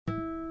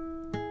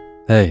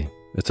Hey,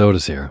 it's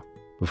Otis here.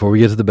 Before we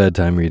get to the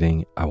bedtime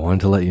reading, I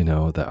wanted to let you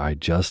know that I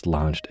just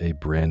launched a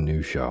brand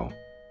new show.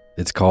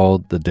 It's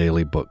called The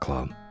Daily Book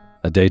Club,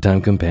 a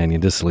daytime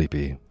companion to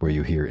Sleepy where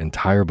you hear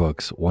entire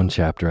books one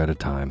chapter at a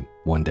time,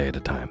 one day at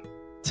a time.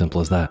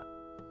 Simple as that.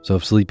 So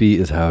if Sleepy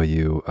is how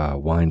you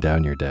wind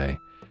down your day,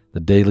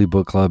 The Daily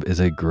Book Club is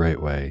a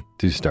great way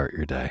to start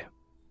your day.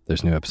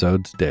 There's new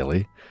episodes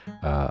daily.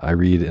 I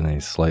read in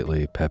a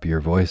slightly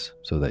peppier voice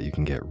so that you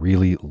can get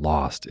really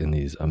lost in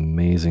these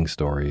amazing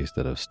stories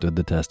that have stood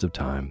the test of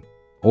time.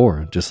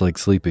 Or, just like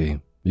Sleepy,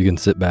 you can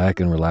sit back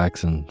and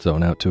relax and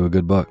zone out to a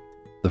good book.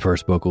 The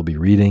first book we'll be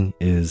reading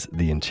is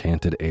The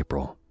Enchanted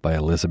April by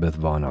Elizabeth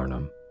von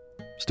Arnim.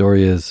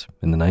 Story is,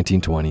 in the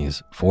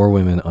 1920s, 4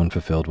 women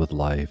unfulfilled with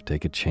life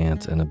take a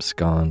chance and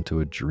abscond to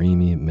a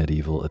dreamy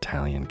medieval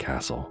Italian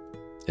castle.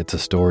 It's a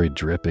story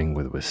dripping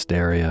with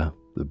wisteria,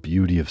 the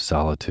beauty of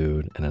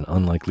solitude, and an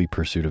unlikely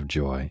pursuit of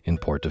joy in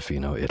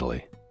Portofino,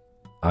 Italy.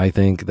 I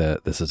think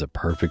that this is a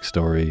perfect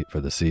story for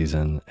the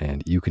season,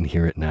 and you can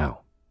hear it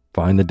now.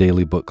 Find the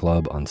Daily Book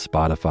Club on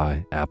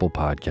Spotify, Apple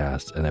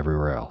Podcasts, and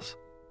everywhere else.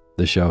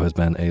 This show has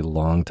been a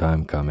long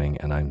time coming,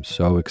 and I'm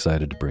so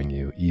excited to bring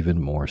you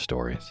even more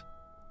stories.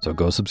 So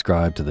go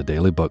subscribe to the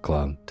Daily Book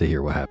Club to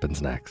hear what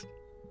happens next.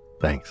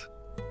 Thanks.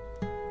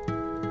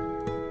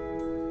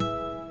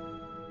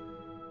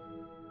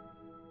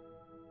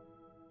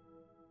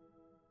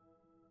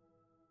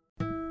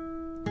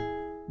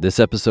 This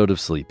episode of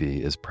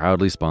Sleepy is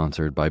proudly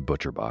sponsored by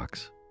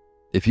ButcherBox.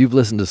 If you've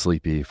listened to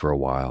Sleepy for a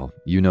while,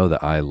 you know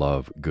that I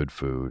love good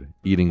food,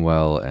 eating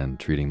well, and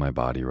treating my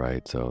body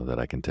right so that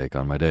I can take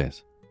on my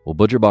days. Well,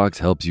 ButcherBox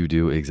helps you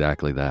do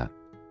exactly that.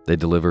 They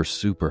deliver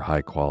super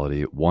high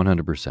quality,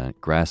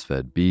 100%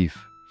 grass-fed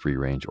beef,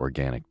 free-range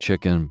organic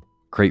chicken,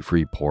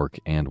 crate-free pork,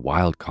 and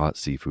wild-caught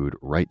seafood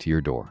right to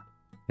your door.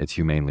 It's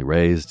humanely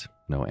raised,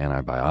 no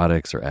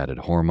antibiotics or added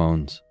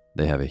hormones.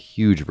 They have a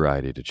huge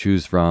variety to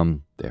choose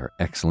from. They are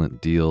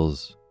excellent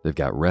deals. They've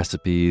got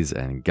recipes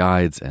and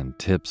guides and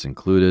tips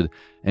included,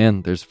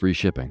 and there's free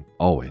shipping,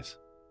 always.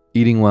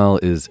 Eating well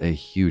is a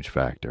huge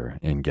factor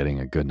in getting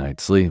a good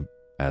night's sleep,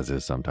 as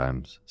is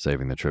sometimes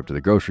saving the trip to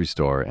the grocery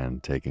store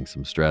and taking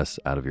some stress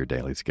out of your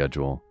daily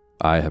schedule.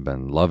 I have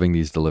been loving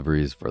these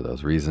deliveries for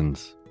those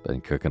reasons.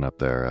 Been cooking up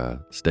their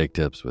steak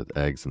tips with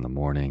eggs in the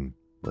morning,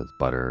 with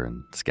butter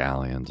and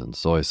scallions and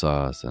soy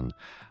sauce, and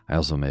I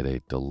also made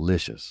a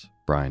delicious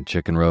brine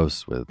chicken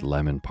roast with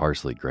lemon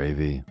parsley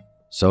gravy.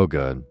 So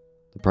good.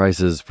 The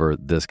prices for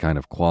this kind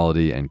of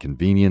quality and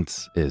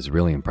convenience is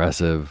really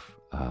impressive.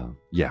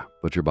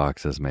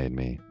 ButcherBox has made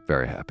me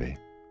very happy.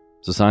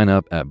 So sign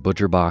up at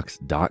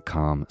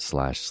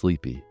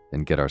butcherbox.com/sleepy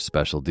and get our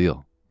special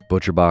deal.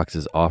 ButcherBox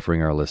is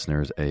offering our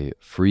listeners a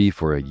free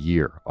for a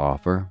year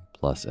offer,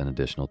 plus an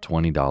additional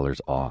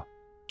 $20 off.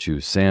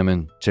 Choose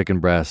salmon, chicken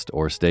breast,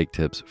 or steak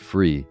tips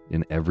free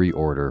in every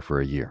order for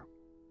a year.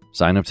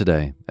 Sign up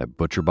today at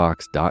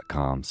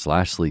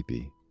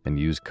butcherbox.com/sleepy and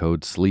use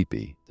code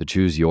SLEEPY to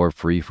choose your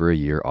free for a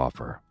year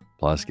offer.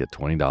 Plus, get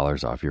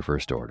 $20 off your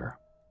first order.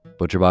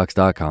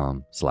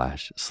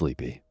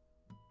 butcherbox.com/sleepy.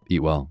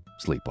 Eat well,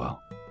 sleep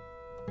well.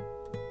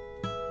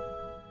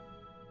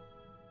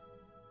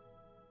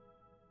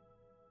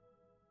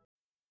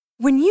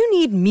 When you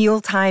need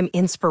mealtime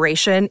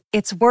inspiration,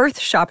 it's worth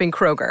shopping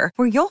Kroger,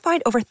 where you'll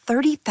find over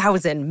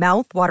 30,000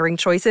 mouth-watering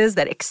choices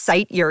that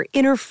excite your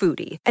inner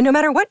foodie. And no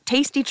matter what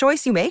tasty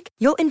choice you make,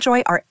 you'll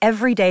enjoy our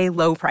everyday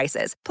low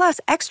prices, plus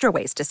extra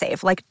ways to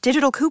save, like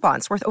digital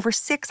coupons worth over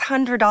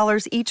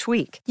 $600 each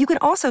week. You can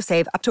also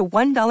save up to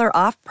 $1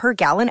 off per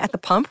gallon at the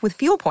pump with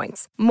fuel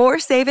points. More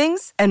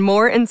savings and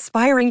more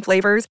inspiring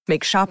flavors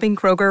make shopping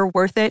Kroger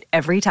worth it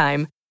every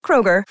time.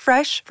 Kroger,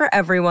 fresh for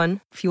everyone.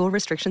 Fuel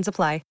restrictions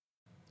apply.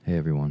 Hey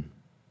everyone,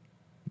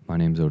 my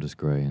name's Otis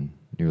Gray and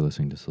you're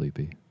listening to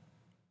Sleepy.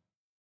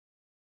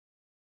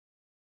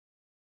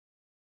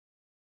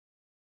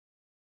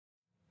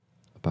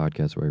 A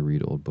podcast where I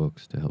read old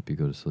books to help you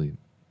go to sleep.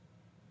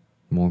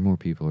 More and more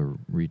people are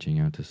reaching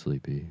out to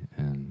Sleepy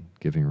and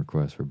giving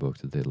requests for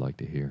books that they'd like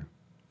to hear.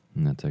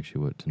 And that's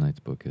actually what tonight's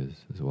book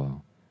is as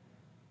well.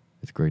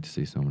 It's great to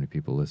see so many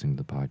people listening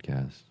to the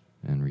podcast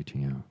and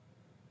reaching out.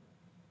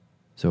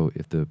 So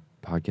if the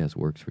podcast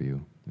works for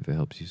you, if it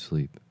helps you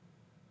sleep,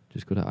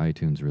 just go to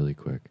iTunes really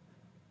quick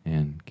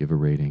and give a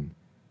rating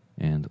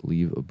and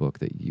leave a book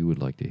that you would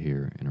like to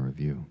hear in a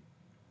review.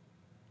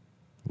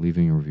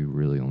 Leaving a review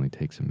really only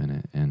takes a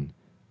minute, and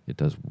it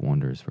does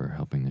wonders for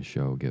helping the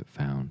show get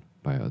found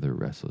by other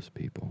restless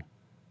people.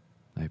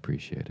 I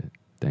appreciate it.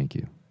 Thank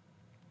you.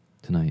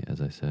 Tonight, as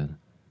I said,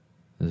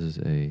 this is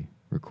a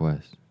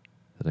request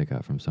that I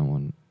got from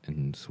someone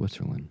in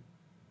Switzerland,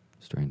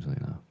 strangely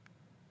enough.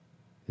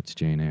 It's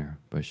Jane Eyre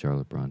by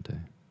Charlotte Bronte.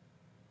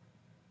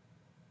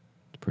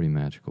 Pretty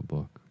magical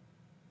book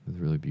with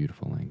really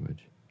beautiful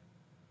language.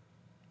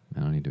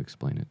 I don't need to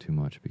explain it too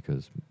much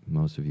because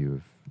most of you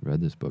have read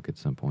this book at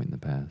some point in the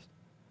past.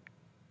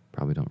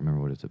 Probably don't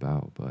remember what it's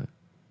about, but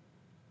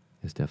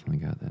it's definitely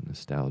got that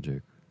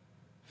nostalgic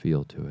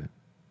feel to it,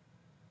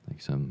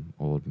 like some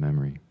old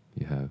memory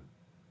you have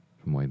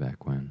from way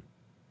back when.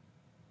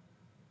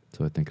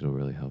 So I think it'll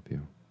really help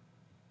you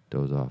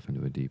doze off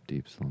into a deep,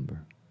 deep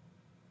slumber.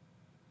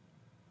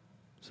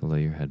 So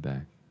lay your head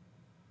back.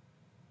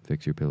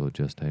 Fix your pillow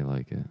just how you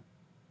like it.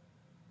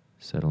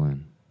 Settle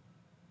in.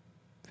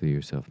 Feel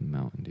yourself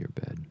mount into your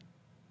bed.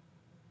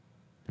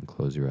 And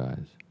close your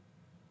eyes.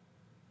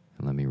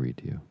 And let me read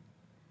to you.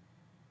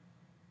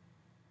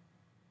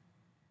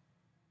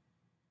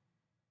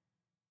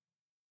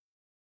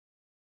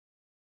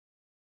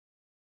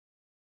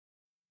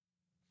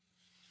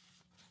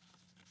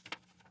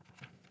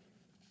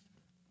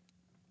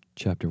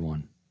 Chapter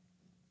 1.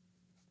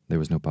 There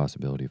was no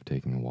possibility of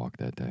taking a walk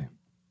that day.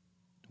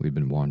 We'd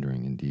been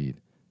wandering, indeed,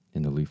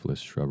 in the leafless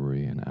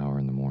shrubbery an hour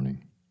in the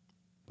morning.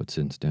 But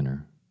since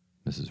dinner,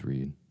 Mrs.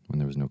 Reed, when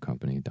there was no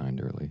company, dined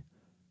early.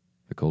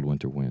 The cold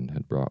winter wind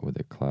had brought with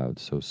it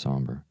clouds so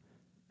somber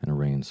and a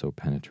rain so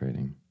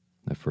penetrating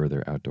that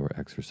further outdoor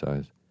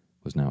exercise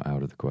was now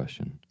out of the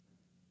question.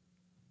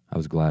 I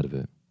was glad of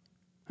it.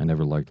 I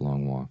never liked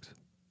long walks,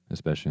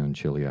 especially on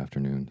chilly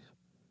afternoons.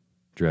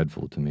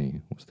 Dreadful to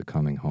me was the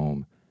coming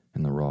home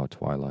in the raw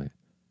twilight,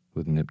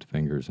 with nipped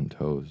fingers and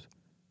toes,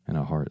 and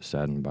a heart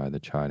saddened by the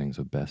chidings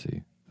of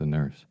Bessie, the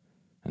nurse,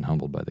 and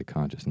humbled by the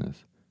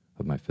consciousness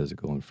of my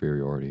physical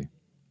inferiority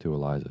to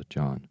Eliza,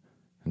 John,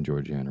 and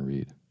Georgiana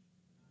Reed.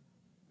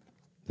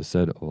 The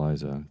said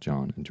Eliza,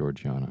 John, and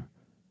Georgiana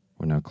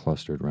were now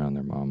clustered round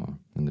their mamma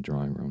in the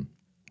drawing room.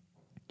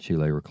 She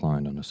lay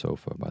reclined on a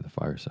sofa by the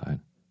fireside,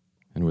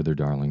 and with her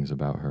darlings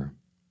about her,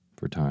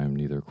 for time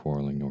neither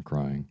quarreling nor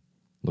crying,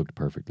 looked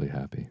perfectly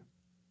happy.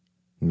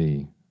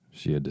 Me,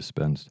 she had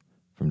dispensed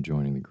from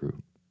joining the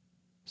group,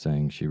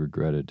 saying she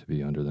regretted to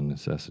be under the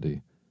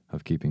necessity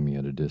of keeping me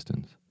at a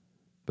distance,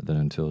 but that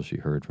until she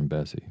heard from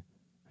Bessie,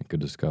 and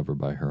could discover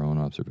by her own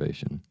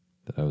observation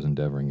that I was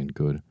endeavoring in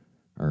good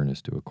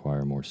earnest to acquire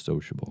a more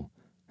sociable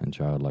and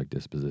childlike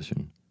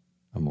disposition,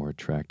 a more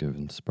attractive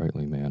and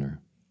sprightly manner,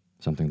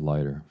 something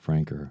lighter,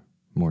 franker,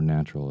 more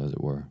natural, as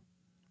it were,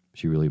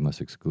 she really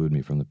must exclude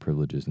me from the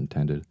privileges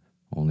intended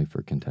only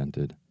for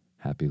contented,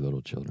 happy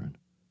little children.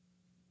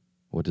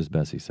 What does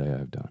Bessie say I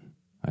have done?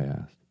 I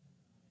asked.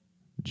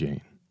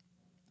 Jane,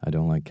 I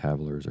don't like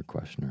cavillers or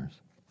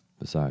questioners.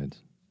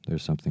 Besides,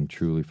 there's something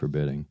truly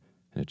forbidding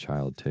in a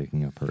child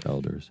taking up her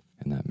elders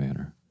in that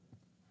manner.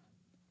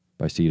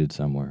 By seated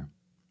somewhere,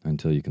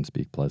 until you can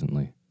speak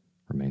pleasantly,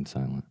 remain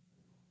silent.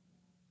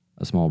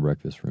 A small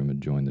breakfast room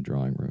adjoined the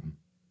drawing room.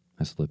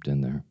 I slipped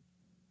in there.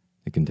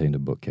 It contained a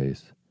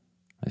bookcase.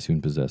 I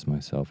soon possessed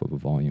myself of a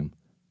volume,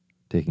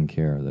 taking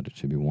care that it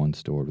should be one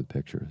stored with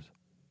pictures.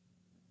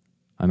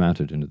 I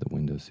mounted into the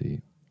window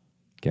seat.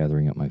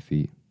 Gathering up my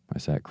feet, I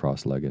sat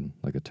cross-legged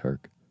like a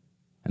Turk,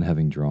 and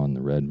having drawn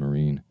the red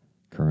marine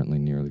currently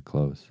nearly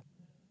close,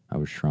 I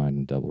was shrined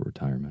in double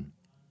retirement.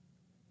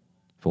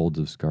 Folds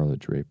of scarlet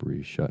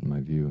drapery shut my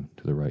view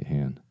to the right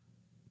hand.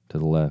 To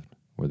the left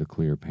were the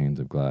clear panes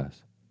of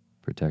glass,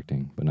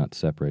 protecting but not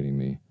separating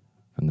me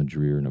from the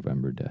drear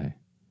November day.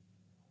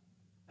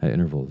 At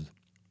intervals,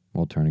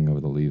 while turning over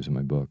the leaves of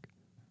my book,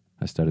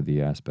 I studied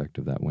the aspect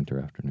of that winter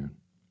afternoon.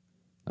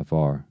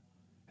 Afar,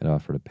 it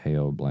offered a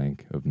pale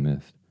blank of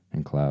mist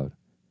and cloud,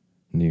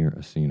 near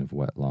a scene of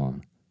wet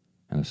lawn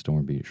and a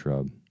storm-beat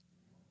shrub,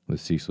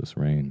 with ceaseless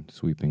rain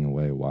sweeping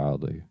away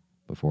wildly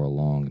before a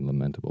long and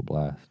lamentable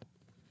blast.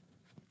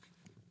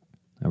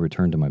 I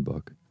returned to my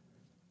book,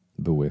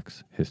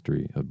 Bewick's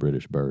History of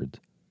British Birds.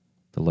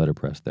 The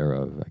letterpress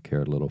thereof I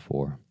cared little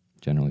for,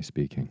 generally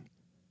speaking,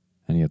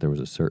 and yet there was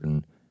a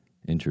certain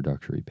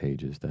introductory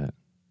pages that,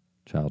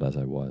 child as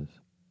I was,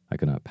 I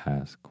could not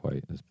pass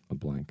quite as a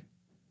blank.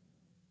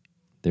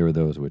 They were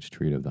those which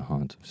treat of the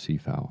haunts of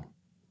seafowl,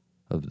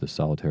 of the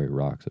solitary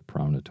rocks of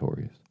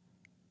promontories,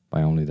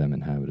 by only them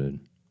inhabited,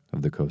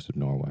 of the coast of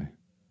Norway,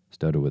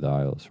 studded with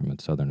isles from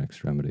its southern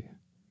extremity,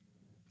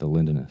 the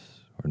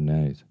Lindeness, or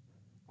Naze,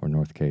 or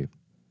North Cape,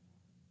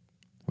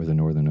 where the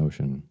northern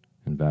ocean,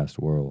 in vast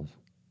whirls,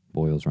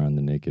 boils round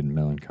the naked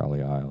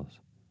melancholy isles,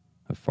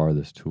 of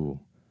farthest Toul,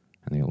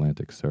 and the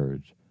Atlantic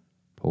surge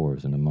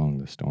pours in among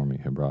the stormy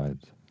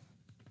Hebrides.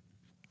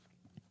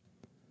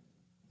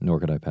 Nor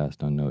could I pass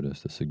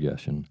unnoticed the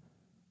suggestion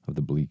of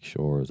the bleak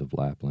shores of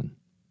Lapland,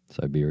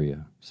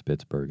 Siberia,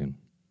 Spitzbergen,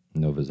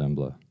 Nova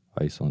Zembla,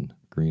 Iceland,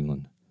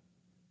 Greenland,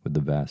 with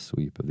the vast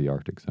sweep of the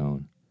Arctic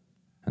zone,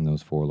 and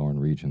those forlorn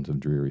regions of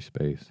dreary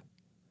space.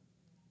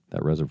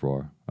 That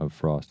reservoir of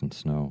frost and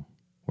snow,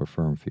 where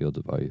firm fields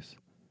of ice,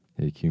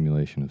 the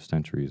accumulation of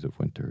centuries of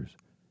winters,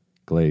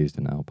 glazed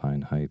in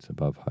alpine heights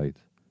above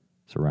heights,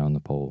 surround the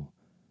pole,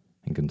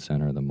 and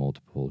concenter the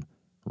multiple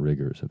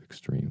rigors of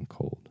extreme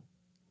cold.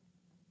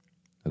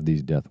 Of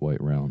these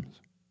death-white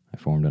realms, I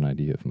formed an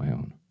idea of my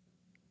own,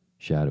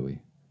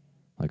 shadowy,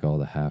 like all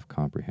the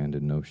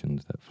half-comprehended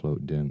notions that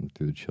float dim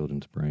through the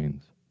children's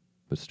brains,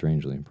 but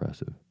strangely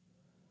impressive.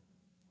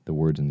 The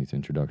words in these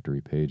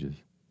introductory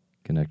pages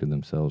connected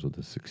themselves with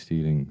the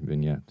succeeding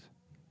vignettes,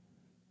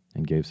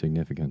 and gave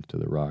significance to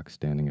the rock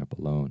standing up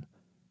alone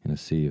in a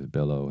sea of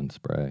billow and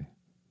spray,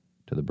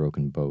 to the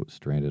broken boat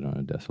stranded on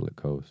a desolate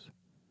coast,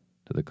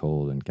 to the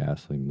cold and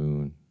ghastly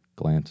moon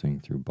glancing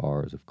through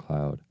bars of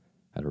cloud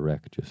at a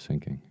wreck just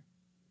sinking.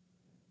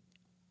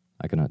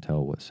 I cannot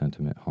tell what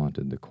sentiment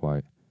haunted the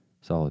quiet,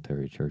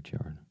 solitary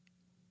churchyard,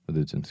 with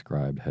its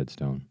inscribed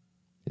headstone,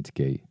 its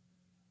gate,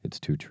 its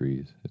 2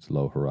 trees, its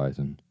low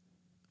horizon,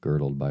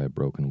 girdled by a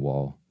broken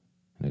wall,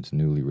 and its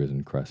newly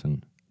risen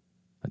crescent,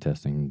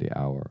 attesting the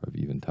hour of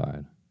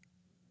eventide.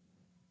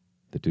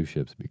 The 2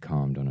 ships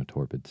becalmed on a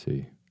torpid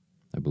sea,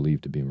 I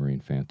believed to be marine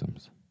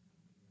phantoms.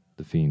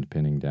 The fiend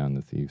pinning down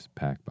the thief's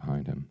pack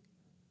behind him,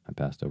 I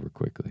passed over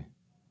quickly.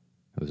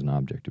 It was an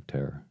object of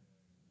terror.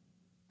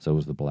 So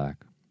was the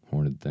black,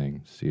 horned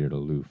thing seated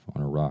aloof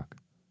on a rock,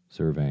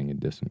 surveying a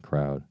distant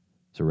crowd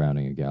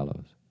surrounding a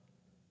gallows.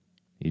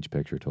 Each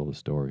picture told a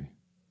story,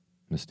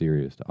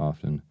 mysterious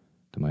often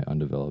to my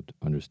undeveloped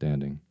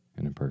understanding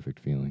and imperfect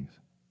feelings,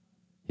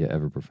 yet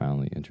ever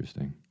profoundly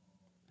interesting,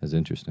 as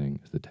interesting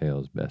as the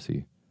tales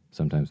Bessie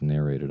sometimes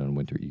narrated on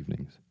winter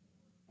evenings,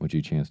 when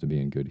she chanced to be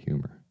in good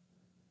humor,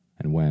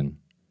 and when,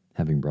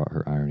 having brought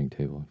her ironing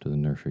table to the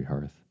nursery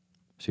hearth,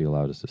 she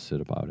allowed us to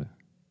sit about it,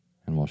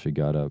 and while she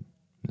got up,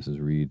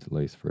 Mrs. Reed's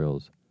lace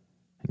frills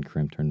and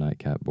crimped her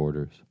nightcap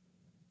borders,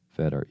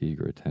 fed our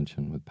eager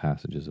attention with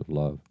passages of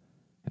love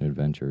and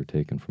adventure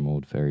taken from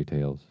old fairy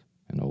tales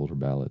and older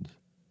ballads,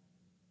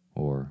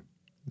 or,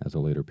 as a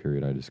later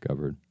period I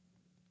discovered,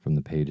 from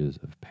the pages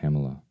of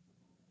Pamela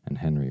and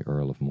Henry,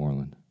 Earl of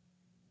Morland.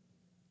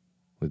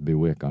 With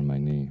Bewick on my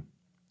knee,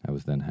 I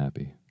was then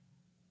happy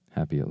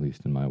at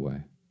least in my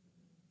way.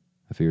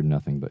 I feared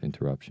nothing but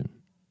interruption,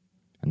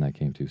 and that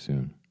came too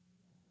soon.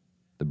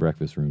 The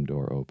breakfast room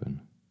door opened.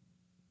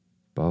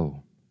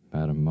 "Beau,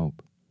 Madam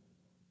Mope,"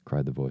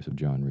 cried the voice of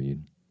John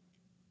Reed.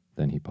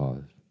 Then he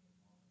paused.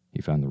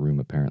 He found the room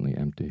apparently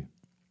empty.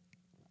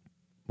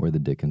 "Where the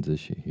dickens is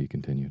she?" he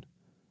continued.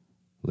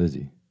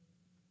 "Lizzie,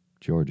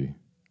 Georgie,"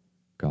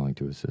 calling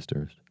to his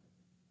sisters.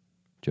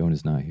 "Joan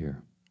is not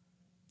here.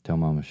 Tell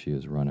Mama she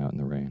has run out in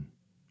the rain.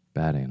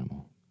 Bad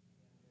animal."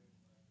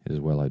 It is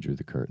well I drew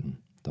the curtain,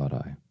 thought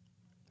I,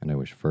 and I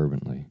wished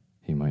fervently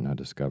he might not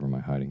discover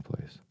my hiding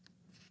place,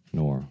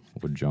 nor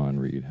would John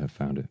Reed have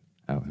found it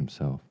out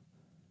himself.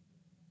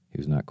 He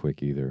was not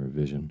quick either of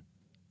vision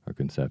or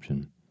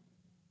conception,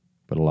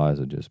 but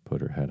Eliza just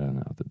put her head on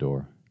out the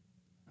door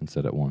and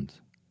said at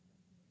once,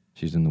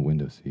 "She's in the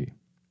window seat,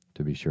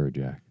 to be sure,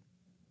 Jack."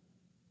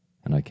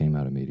 And I came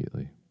out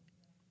immediately,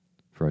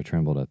 for I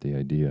trembled at the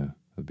idea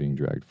of being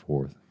dragged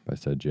forth by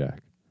said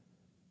Jack.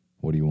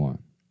 "What do you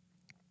want?"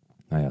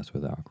 I asked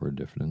with awkward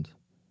diffidence.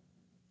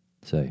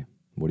 "Say,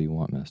 what do you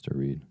want, Master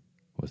Reed?"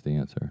 was the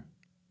answer.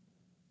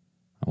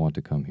 "I want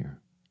to come here."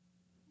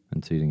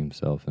 And seating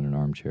himself in an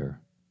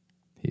armchair,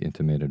 he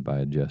intimated by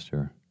a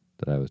gesture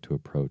that I was to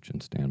approach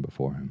and stand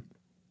before him.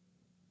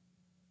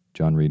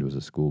 John Reed was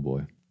a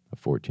schoolboy of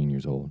 14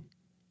 years old,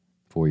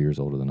 4 years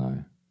older than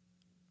I,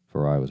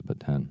 for I was but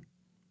 10,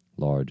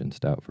 large and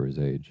stout for his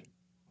age,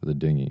 with a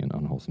dingy and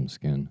unwholesome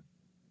skin,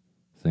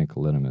 thick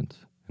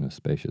lineaments and a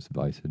spacious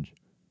visage,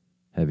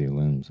 heavy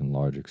limbs and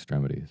large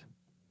extremities.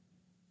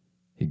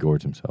 He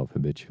gorged himself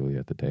habitually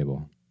at the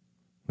table,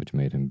 which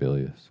made him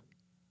bilious,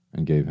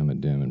 and gave him a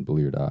dim and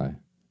bleared eye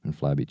and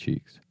flabby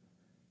cheeks.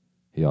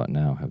 He ought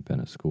now have been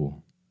at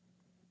school,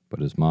 but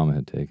his mamma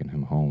had taken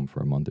him home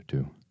for a month or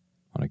 2,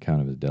 on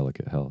account of his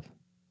delicate health.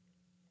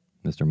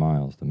 Mr.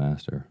 Miles, the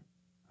master,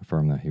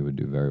 affirmed that he would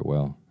do very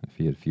well if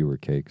he had fewer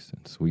cakes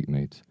and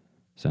sweetmeats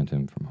sent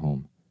him from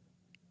home,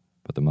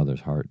 but the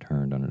mother's heart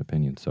turned on an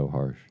opinion so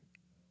harsh,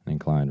 and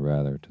inclined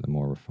rather to the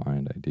more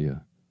refined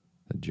idea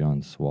that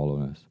John's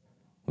swallowness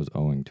was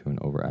owing to an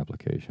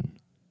over-application,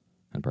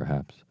 and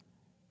perhaps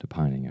to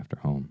pining after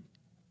home.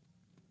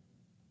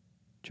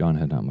 John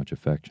had not much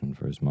affection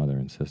for his mother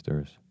and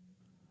sisters,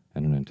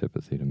 and an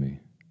antipathy to me.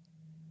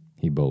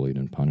 He bullied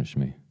and punished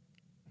me,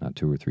 not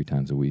 2 or 3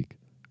 times a week,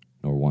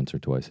 nor once or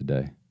twice a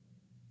day,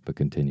 but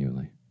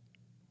continually.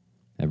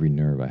 Every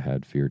nerve I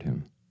had feared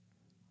him.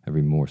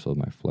 Every morsel of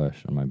my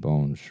flesh and my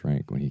bones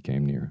shrank when he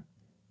came near.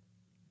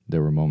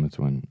 There were moments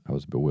when I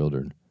was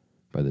bewildered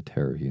by the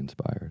terror he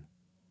inspired,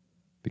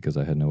 because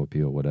I had no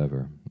appeal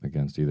whatever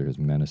against either his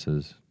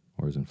menaces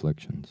or his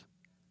inflictions.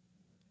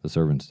 The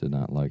servants did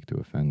not like to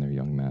offend their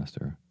young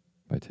master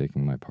by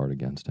taking my part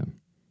against him,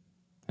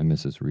 and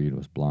Mrs. Reed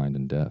was blind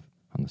and deaf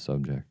on the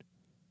subject.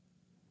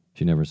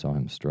 She never saw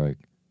him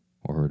strike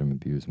or heard him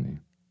abuse me,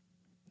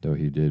 though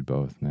he did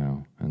both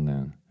now and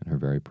then in her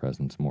very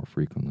presence, more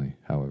frequently,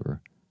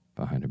 however,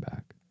 behind her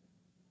back.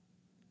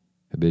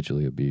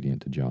 Habitually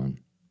obedient to John,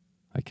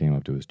 I came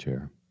up to his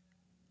chair.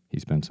 He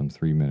spent some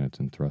 3 minutes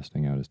in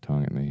thrusting out his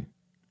tongue at me,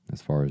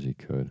 as far as he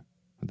could,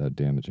 without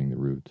damaging the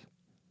roots.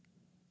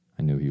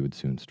 I knew he would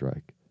soon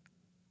strike,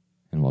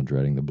 and while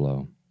dreading the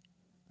blow,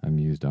 I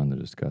mused on the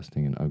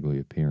disgusting and ugly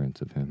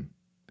appearance of him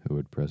who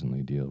would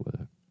presently deal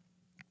with it.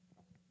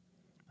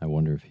 I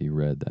wonder if he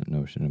read that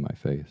notion in my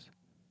face,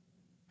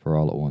 for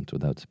all at once,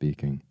 without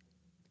speaking,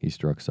 he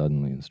struck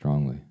suddenly and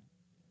strongly.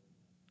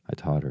 I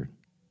tottered,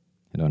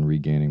 and on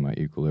regaining my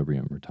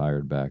equilibrium,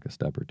 retired back a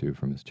step or 2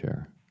 from his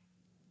chair.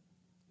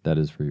 "That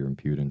is for your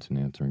impudence in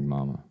answering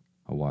Mamma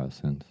a while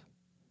since,"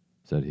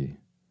 said he,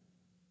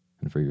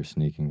 "and for your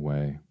sneaking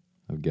way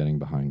of getting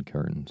behind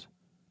curtains,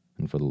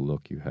 and for the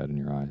look you had in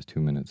your eyes 2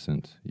 minutes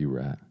since, you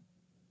rat.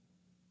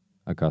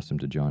 Accustomed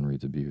to John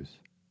Reed's abuse,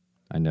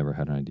 I never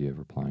had an idea of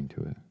replying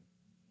to it.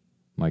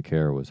 My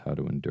care was how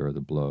to endure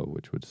the blow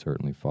which would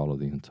certainly follow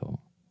the insult.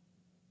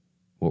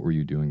 "What were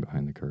you doing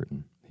behind the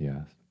curtain?" he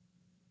asked.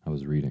 "I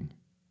was reading."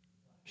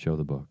 "Show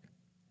the book."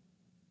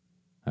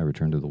 I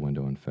returned to the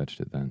window and fetched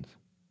it thence.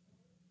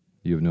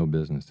 "You have no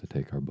business to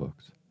take our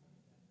books.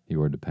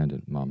 You are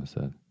dependent," Mamma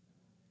said.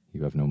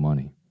 "You have no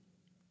money.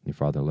 Your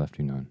father left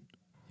you none.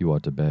 You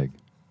ought to beg,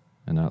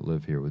 and not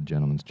live here with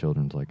gentlemen's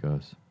children like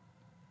us,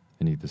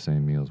 and eat the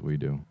same meals we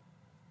do,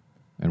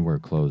 and wear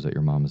clothes at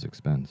your mamma's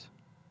expense.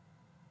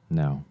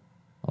 Now,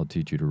 I'll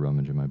teach you to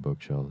rummage in my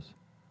bookshelves,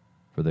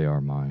 for they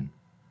are mine.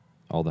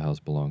 All the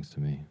house belongs to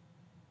me,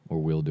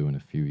 or will do in a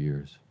few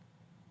years.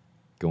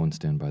 Go and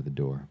stand by the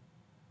door,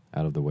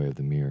 out of the way of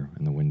the mirror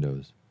and the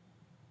windows."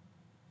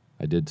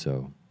 I did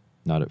so,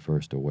 not at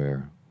first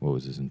aware what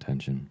was his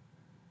intention,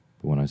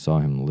 but when I saw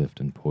him lift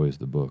and poise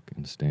the book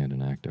and stand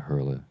and act to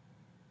hurl it,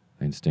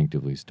 I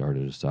instinctively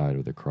started aside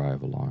with a cry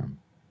of alarm.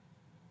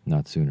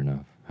 Not soon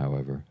enough,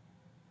 however,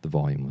 the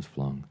volume was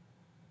flung.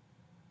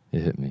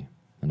 It hit me,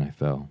 and I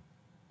fell,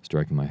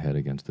 striking my head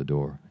against the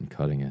door and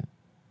cutting it.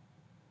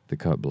 The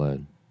cut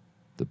bled.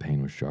 The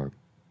pain was sharp.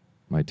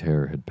 My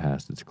terror had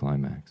passed its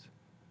climax.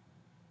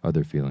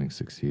 Other feelings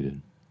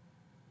succeeded.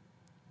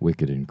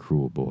 "Wicked and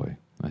cruel boy,"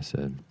 I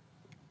said.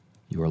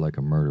 "You are like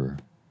a murderer.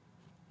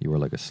 You are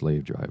like a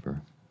slave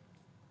driver.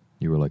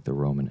 You are like the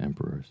Roman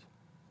emperors."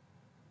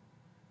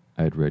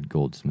 I had read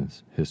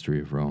Goldsmith's History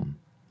of Rome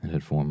and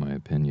had formed my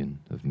opinion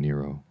of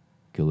Nero,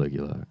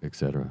 Caligula,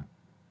 etc.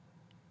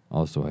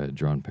 Also, I had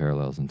drawn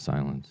parallels in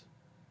silence,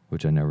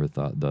 which I never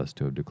thought thus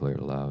to have declared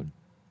aloud.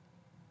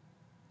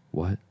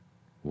 "What?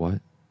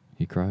 What?"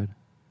 he cried.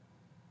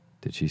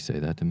 "Did she say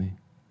that to me?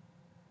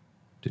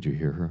 Did you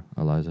hear her,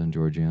 Eliza and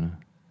Georgiana?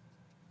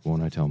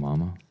 Won't I tell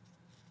Mamma?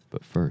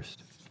 But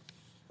first..."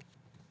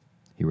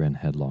 He ran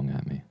headlong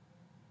at me.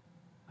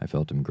 I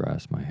felt him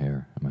grasp my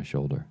hair and my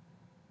shoulder.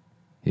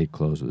 He had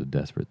closed with a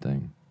desperate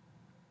thing.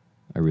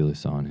 I really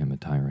saw in him a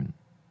tyrant,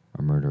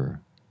 a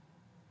murderer.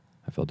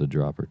 I felt a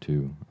drop or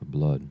two of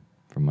blood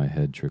from my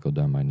head trickle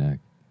down my neck,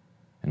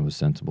 and was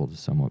sensible to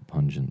somewhat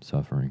pungent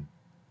suffering.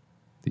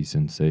 These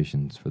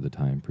sensations for the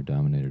time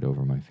predominated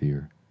over my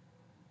fear,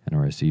 and I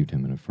received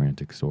him in a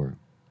frantic sort.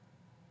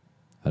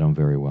 I don't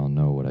very well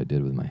know what I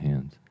did with my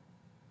hands,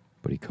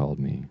 but he called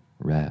me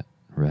 "Rat,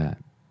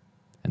 rat,"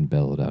 and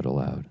bellowed out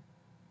aloud.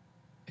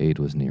 Aid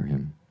was near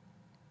him.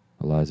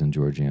 Eliza and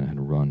Georgiana had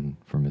run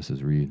for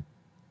Mrs. Reed,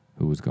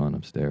 who was gone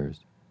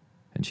upstairs,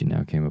 and she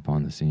now came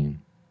upon the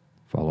scene,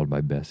 followed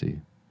by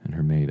Bessie and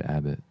her maid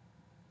Abbott.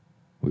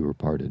 We were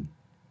parted.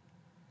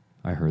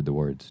 I heard the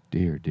words,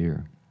 "Dear,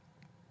 dear."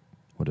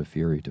 What a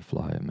fury to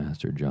fly at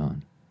Master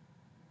John.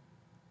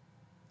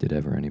 Did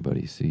ever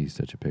anybody see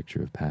such a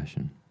picture of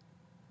passion?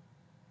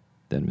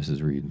 Then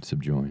Mrs. Reed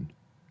subjoined,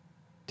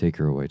 "Take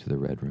her away to the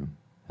Red Room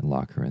and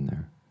lock her in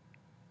there."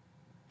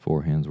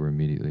 4 hands were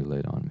immediately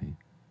laid on me,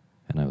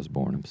 and I was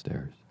borne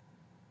upstairs.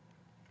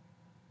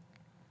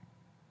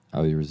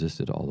 I was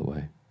resisted all the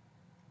way,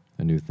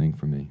 a new thing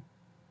for me,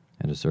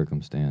 and a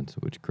circumstance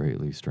which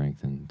greatly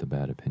strengthened the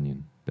bad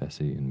opinion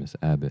Bessie and Miss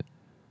Abbott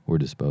were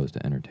disposed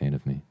to entertain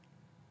of me.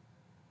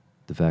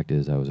 The fact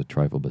is, I was a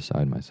trifle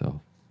beside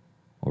myself,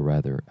 or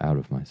rather out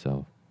of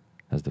myself,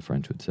 as the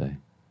French would say.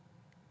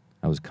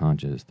 I was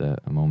conscious that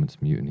a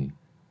moment's mutiny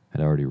had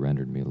already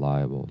rendered me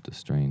liable to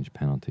strange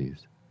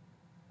penalties,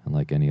 and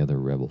like any other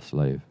rebel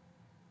slave,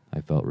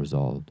 I felt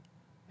resolved,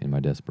 in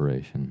my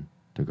desperation,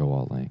 to go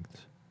all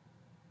lengths.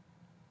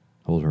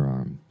 "Hold her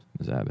arms,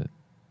 Miss Abbott.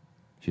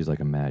 She's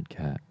like a mad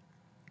cat."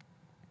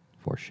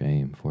 For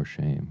shame,"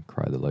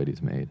 cried the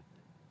lady's maid.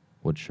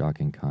 "What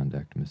shocking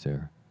conduct, Miss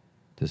Eyre,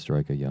 to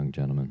strike a young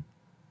gentleman,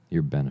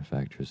 your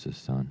benefactress's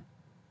son,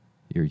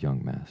 your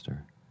young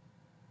master."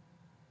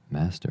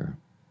 "Master?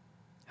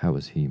 How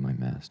is he my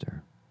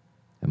master?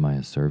 Am I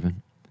a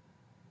servant?"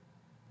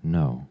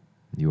 "No,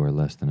 you are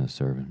less than a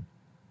servant,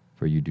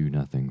 for you do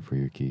nothing for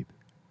your keep.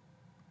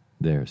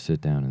 There, sit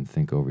down and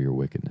think over your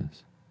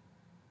wickedness."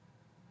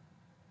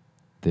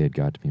 They had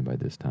got me by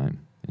this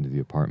time into the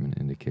apartment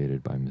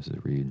indicated by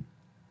Mrs. Reed,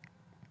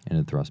 and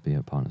had thrust me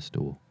upon a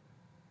stool.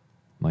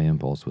 My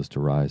impulse was to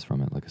rise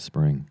from it like a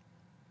spring.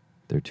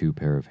 Their 2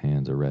 pair of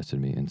hands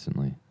arrested me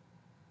instantly.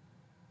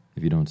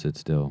 "If you don't sit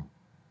still,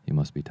 you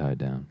must be tied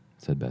down,"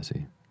 said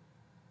Bessie.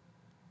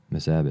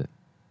 "Miss Abbott,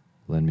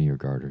 lend me your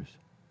garters."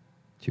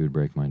 She would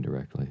break mine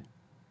directly.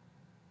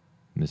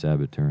 Miss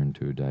Abbott turned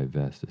to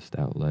divest a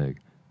stout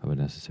leg of a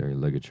necessary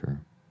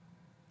ligature.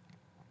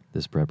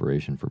 This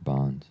preparation for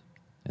bonds,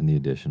 and the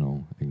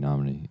additional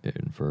ignominy it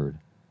inferred,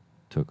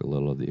 took a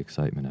little of the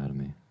excitement out of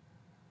me.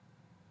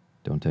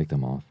 "Don't take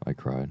them off," I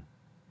cried.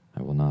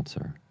 "I will not,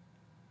 sir."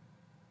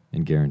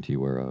 In guarantee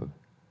whereof,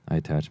 I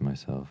attached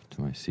myself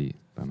to my seat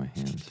by my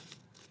hands.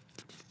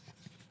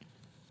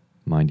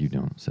 "Mind you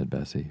don't," said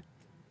Bessie,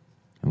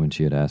 and when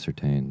she had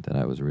ascertained that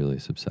I was really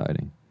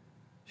subsiding,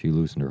 she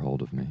loosened her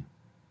hold of me.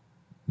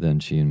 Then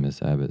she and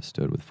Miss Abbott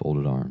stood with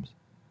folded arms,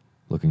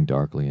 looking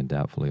darkly and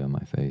doubtfully on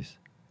my face,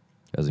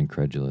 as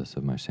incredulous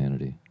of my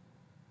sanity.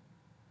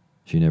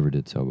 She never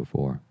did so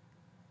before,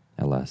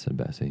 at last said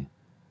Bessie,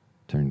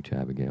 turning to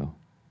Abigail.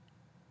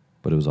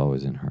 But it was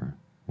always in her,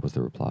 was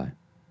the reply.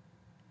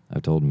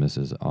 I've told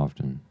Mrs.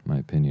 often my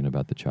opinion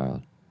about the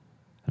child,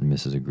 and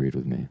Mrs. agreed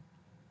with me.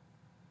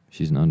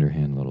 She's an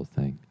underhand little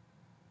thing.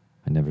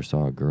 I never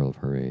saw a girl of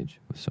her age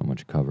with so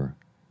much cover.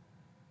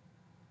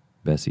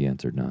 Bessie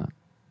answered not,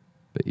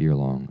 but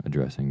erelong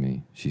addressing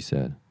me, she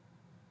said,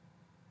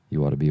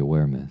 You ought to be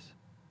aware, miss,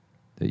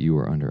 that you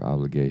are under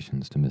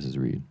obligations to Mrs.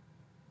 Reed.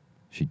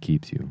 She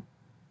keeps you.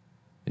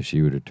 If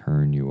she were to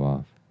turn you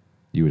off,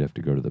 you would have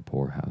to go to the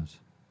poorhouse.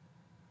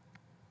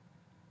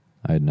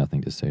 I had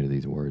nothing to say to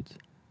these words.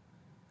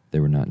 They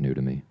were not new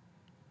to me.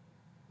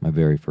 My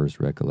very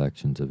first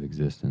recollections of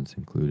existence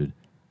included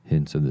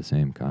hints of the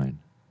same kind.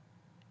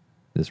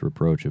 This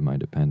reproach of my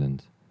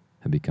dependence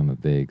had become a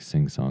vague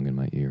sing-song in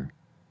my ear,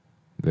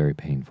 very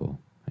painful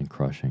and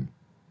crushing,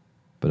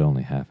 but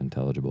only half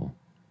intelligible.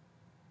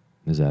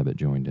 Miss Abbott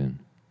joined in.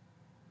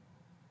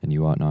 And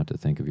you ought not to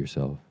think of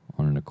yourself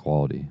on an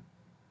equality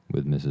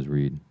with Mrs.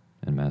 Reed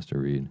and Master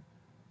Reed,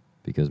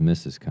 because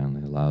Mrs.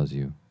 kindly allows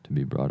you to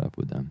be brought up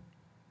with them.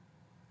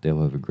 They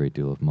will have a great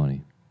deal of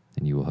money,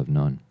 and you will have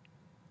none.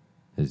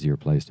 It is your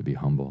place to be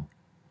humble,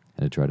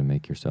 and to try to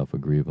make yourself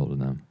agreeable to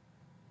them.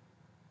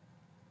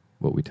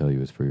 What we tell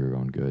you is for your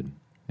own good,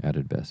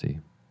 added Bessie,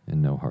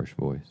 in no harsh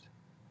voice.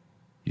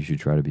 You should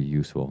try to be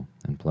useful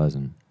and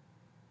pleasant.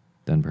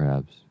 Then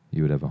perhaps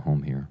you would have a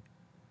home here.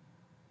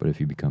 But if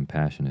you become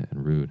passionate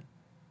and rude,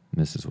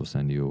 Mrs. will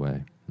send you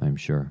away, I am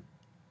sure.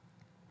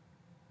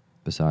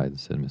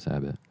 Besides, said Miss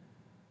Abbott,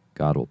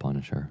 God will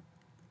punish her.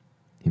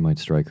 He might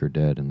strike her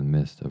dead in the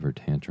midst of her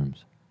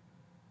tantrums.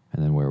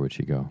 And then where would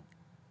she go?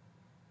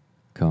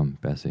 Come,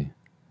 Bessie,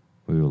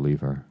 we will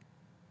leave her.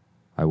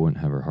 I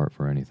wouldn't have her heart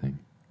for anything.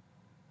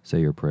 Say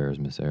your prayers,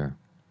 Miss Eyre,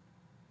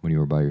 when you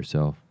are by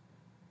yourself,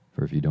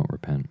 for if you don't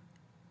repent,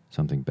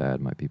 something bad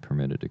might be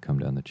permitted to come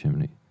down the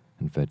chimney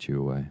and fetch you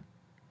away.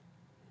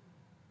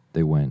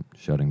 They went,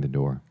 shutting the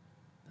door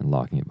and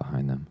locking it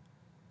behind them.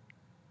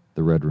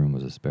 The Red Room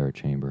was a spare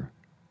chamber,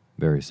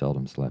 very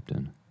seldom slept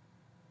in.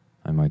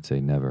 I might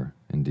say never,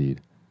 indeed,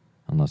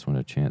 unless when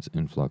a chance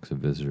influx of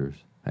visitors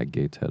at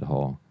Gateshead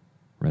Hall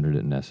rendered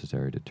it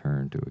necessary to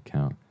turn to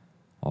account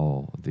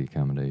all of the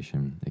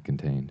accommodation it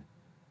contained.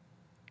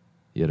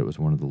 Yet it was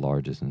one of the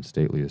largest and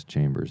stateliest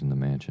chambers in the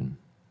mansion.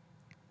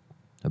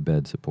 A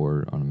bed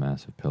supported on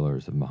massive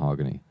pillars of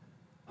mahogany,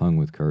 hung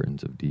with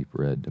curtains of deep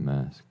red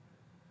damask,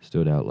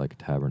 stood out like a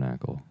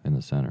tabernacle in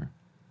the center.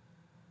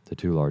 The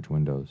two large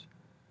windows,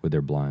 with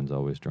their blinds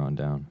always drawn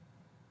down,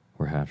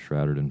 were half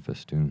shrouded in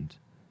festoons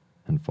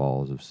and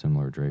falls of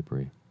similar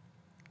drapery.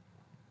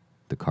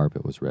 The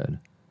carpet was red.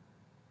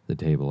 The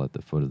table at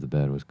the foot of the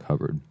bed was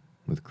covered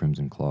with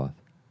crimson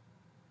cloth.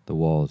 The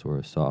walls were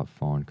a soft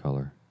fawn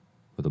color,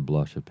 with a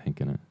blush of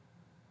pink in it.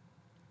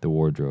 The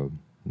wardrobe,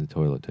 the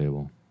toilet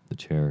table, the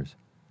chairs,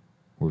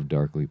 were of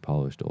darkly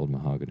polished old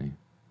mahogany.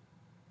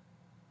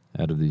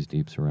 Out of these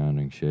deep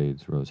surrounding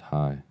shades rose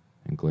high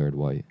and glared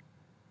white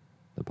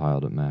the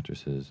piled-up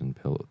mattresses and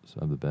pillows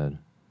of the bed,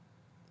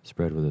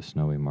 spread with a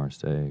snowy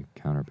Marseille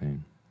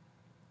counterpane.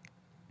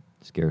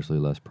 Scarcely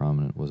less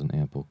prominent was an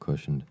ample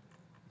cushioned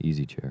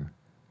easy chair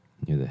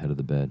near the head of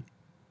the bed,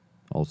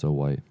 also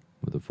white,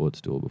 with a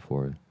footstool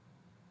before it,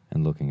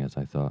 and looking, as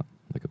I thought,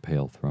 like a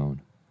pale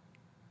throne.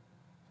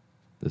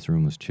 This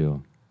room was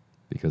chill,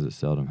 because it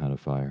seldom had a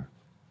fire.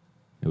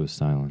 It was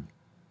silent,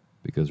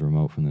 because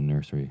remote from the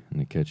nursery and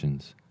the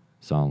kitchens,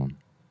 solemn,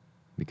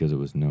 because it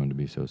was known to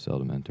be so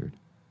seldom entered.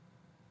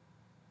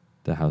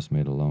 The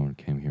housemaid alone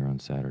came here on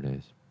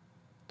Saturdays,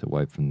 to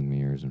wipe from the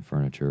mirrors and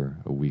furniture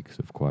a week's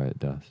of quiet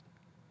dust.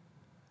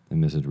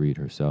 And Mrs. Reed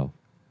herself,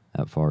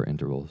 at far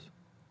intervals,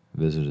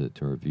 visited it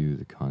to review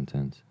the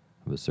contents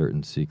of a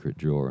certain secret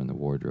drawer in the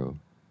wardrobe,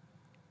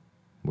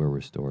 where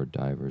were stored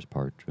divers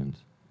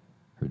parchments,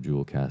 her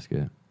jewel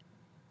casket,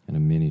 and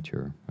a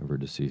miniature of her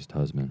deceased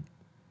husband.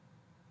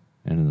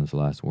 And in those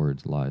last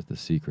words lies the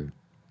secret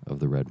of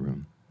the Red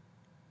Room,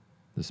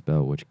 the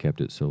spell which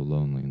kept it so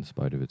lonely in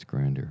spite of its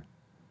grandeur.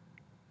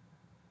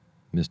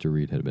 Mr.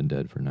 Reed had been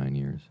dead for 9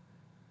 years.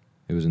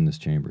 It was in this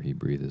chamber he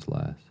breathed his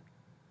last.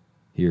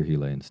 Here he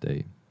lay in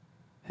state,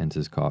 hence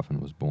his coffin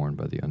was borne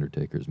by the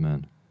undertaker's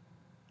men,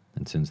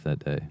 and since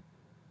that day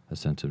a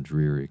sense of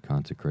dreary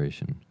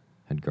consecration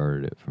had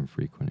guarded it from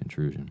frequent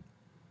intrusion.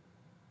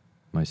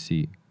 My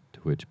seat, to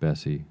which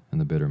Bessie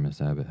and the bitter Miss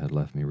Abbott had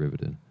left me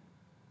riveted,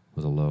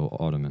 was a low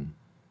ottoman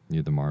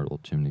near the marble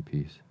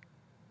chimney-piece.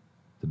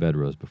 The bed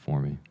rose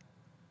before me.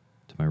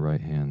 To my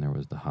right hand there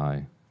was the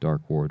high,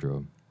 dark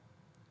wardrobe,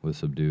 with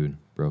subdued,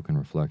 broken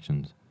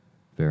reflections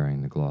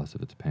varying the gloss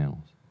of its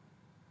panels.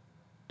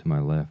 To my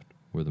left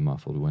were the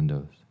muffled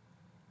windows.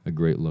 A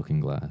great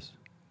looking-glass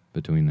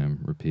between them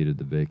repeated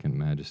the vacant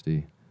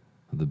majesty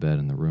of the bed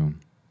in the room.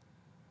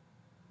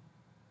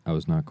 I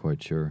was not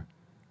quite sure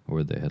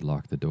where they had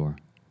locked the door,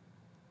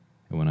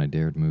 and when I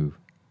dared move,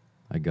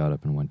 I got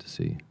up and went to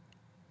see.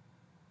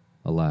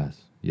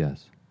 Alas,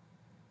 yes,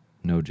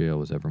 no jail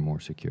was ever more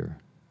secure.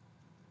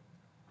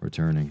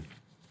 Returning,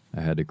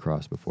 I had to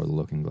cross before the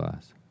looking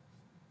glass.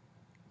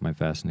 My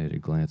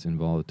fascinated glance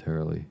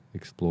involuntarily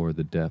explored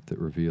the depth it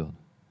revealed.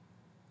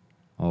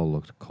 All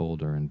looked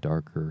colder and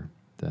darker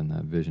than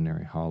that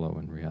visionary hollow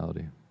in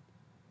reality.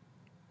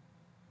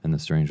 And the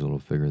strange little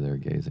figure there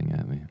gazing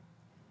at me.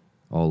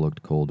 All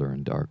looked colder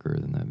and darker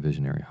than that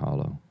visionary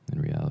hollow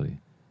in reality.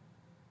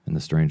 And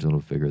the strange little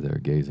figure there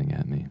gazing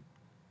at me,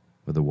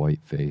 with a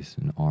white face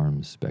and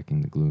arms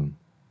specking the gloom,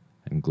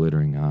 and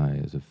glittering eye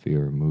as of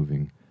fear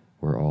moving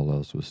where all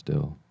else was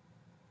still,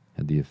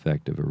 had the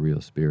effect of a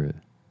real spirit.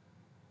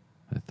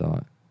 I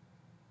thought,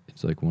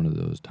 it's like one of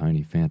those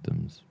tiny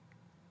phantoms,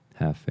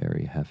 half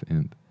fairy, half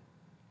imp,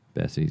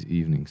 Bessie's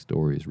evening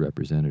stories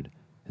represented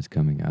as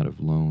coming out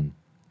of lone,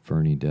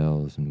 ferny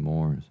dells and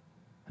moors,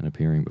 and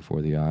appearing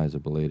before the eyes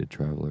of belated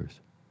travelers.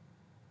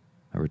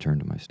 I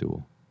returned to my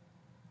stool.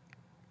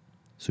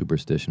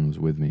 Superstition was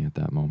with me at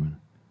that moment,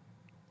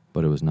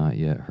 but it was not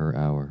yet her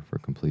hour for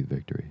complete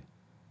victory.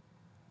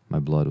 My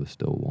blood was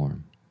still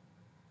warm.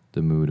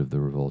 The mood of the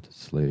revolted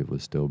slave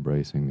was still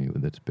bracing me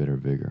with its bitter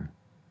vigor.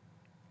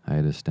 I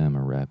had to stem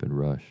a rapid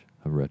rush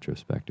of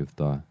retrospective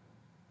thought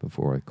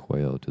before I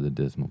quailed to the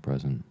dismal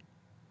present.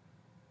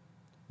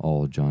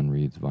 All John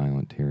Reed's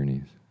violent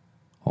tyrannies,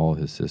 all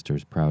his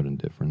sister's proud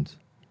indifference,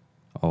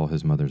 all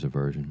his mother's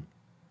aversion,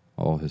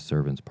 all his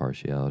servants'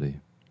 partiality,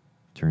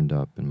 turned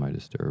up in my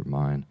disturbed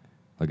mind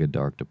like a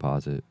dark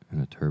deposit in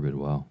a turbid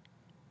well.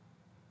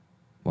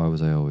 Why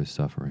was I always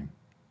suffering,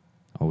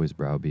 always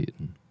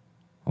browbeaten,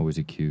 always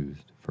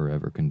accused,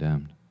 forever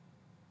condemned?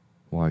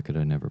 Why could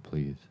I never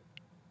please?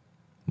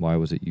 Why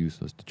was it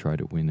useless to try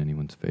to win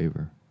anyone's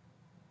favor?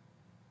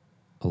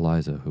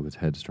 Eliza, who was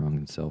headstrong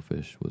and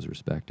selfish, was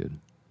respected.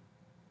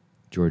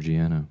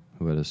 Georgiana,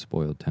 who had a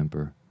spoiled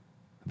temper,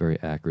 a very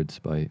acrid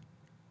spite,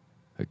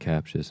 a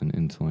captious and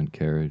insolent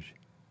carriage,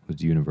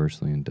 was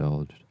universally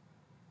indulged.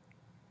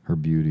 Her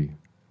beauty,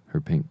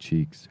 her pink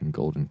cheeks and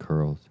golden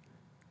curls,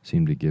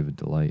 seemed to give a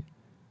delight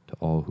to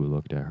all who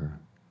looked at her,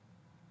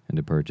 and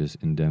to purchase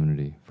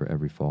indemnity for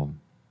every fault.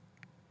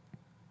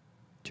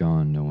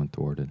 John no one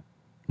thwarted,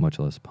 much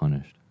less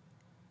punished,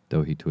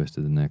 though he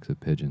twisted the necks of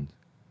pigeons,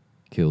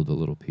 killed the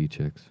little pea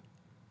chicks,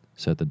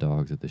 set the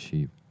dogs at the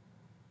sheep,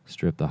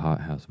 stripped the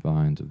hothouse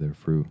vines of their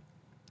fruit,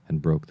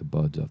 and broke the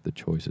buds off the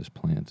choicest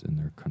plants in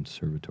their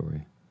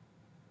conservatory.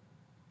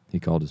 He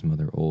called his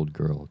mother old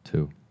girl,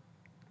 too,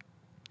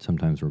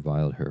 sometimes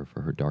reviled her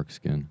for her dark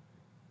skin,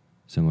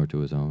 similar to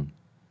his own,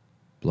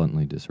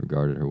 bluntly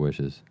disregarded her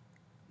wishes,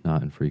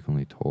 not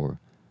infrequently tore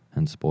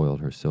and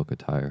spoiled her silk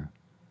attire,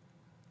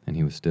 and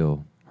he was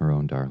still her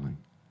own darling.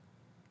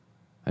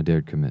 I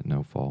dared commit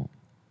no fault.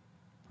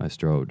 I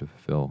strove to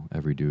fulfill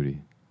every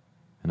duty,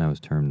 and I was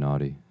termed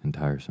naughty and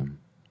tiresome,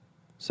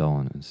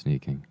 sullen and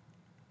sneaking,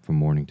 from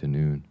morning to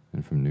noon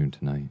and from noon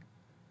to night.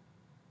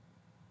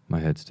 My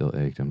head still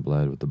ached and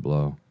bled with the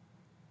blow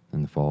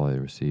and the fall I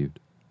had received.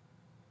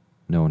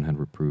 No one had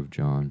reproved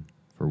John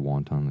for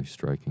wantonly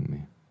striking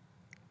me,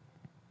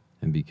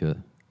 and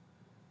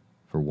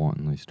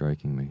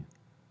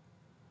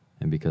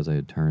because I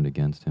had turned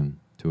against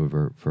him to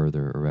avert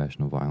further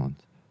irrational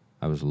violence,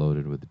 I was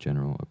loaded with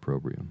general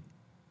opprobrium.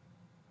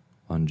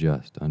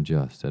 Unjust,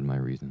 unjust, said my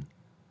reason,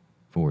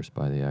 forced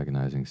by the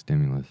agonizing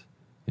stimulus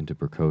into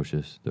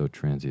precocious though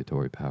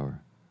transitory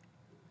power,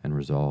 and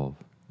resolve,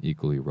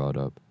 equally wrought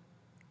up,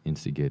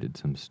 instigated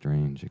some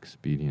strange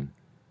expedient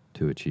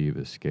to achieve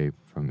escape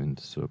from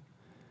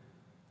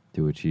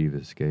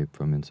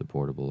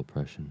insupportable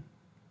oppression,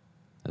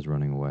 as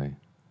running away,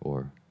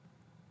 or,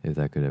 if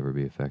that could ever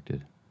be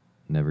effected,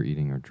 never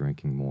eating or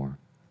drinking more,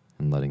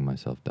 and letting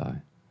myself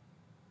die.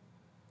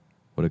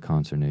 What a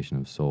consternation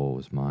of soul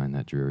was mine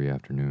that dreary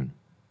afternoon!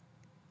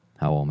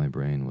 How all my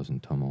brain was in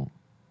tumult,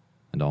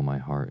 and all my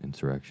heart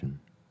insurrection!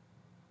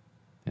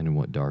 And in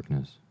what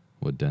darkness,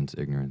 what dense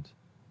ignorance,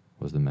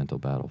 was the mental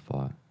battle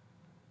fought!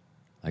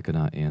 I could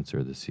not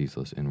answer the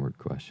ceaseless inward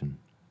question.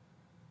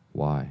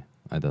 Why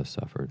I thus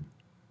suffered,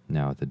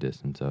 now at the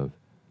distance of,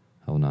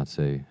 I will not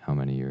say how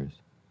many years,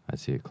 I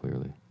see it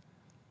clearly.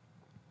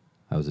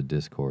 I was a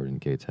discord in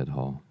Gateshead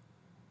Hall.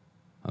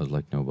 I was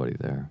like nobody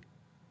there.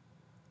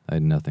 I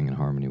had nothing in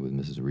harmony with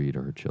Mrs. Reed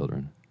or her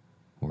children,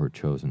 or her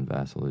chosen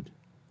vassalage.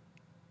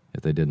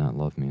 If they did not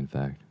love me, in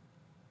fact,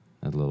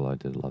 as little I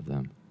did love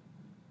them.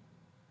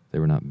 They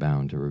were not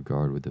bound to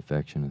regard with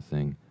affection a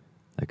thing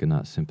that could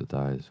not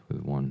sympathize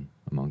with one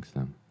amongst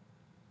them,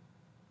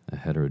 a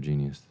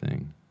heterogeneous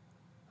thing,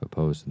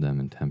 opposed to them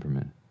in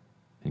temperament,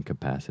 in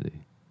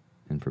capacity,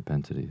 in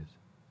propensities,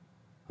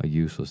 a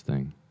useless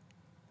thing,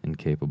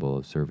 incapable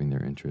of serving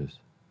their interests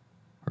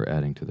or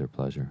adding to their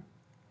pleasure,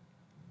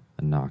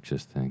 a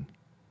noxious thing,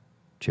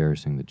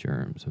 cherishing the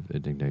germs of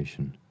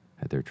indignation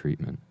at their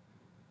treatment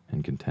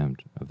and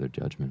contempt of their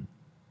judgment.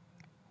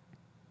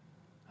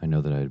 I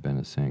know that I had been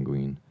a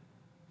sanguine,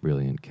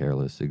 brilliant,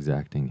 careless,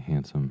 exacting,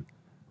 handsome,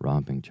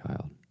 romping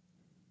child.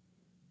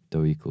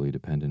 Though equally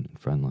dependent and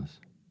friendless,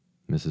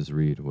 Mrs.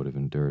 Reed would have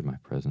endured my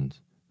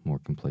presence more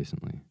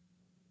complacently.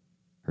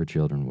 Her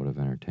children would have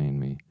entertained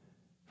me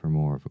for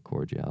more of a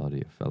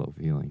cordiality of fellow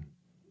feeling.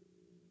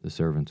 The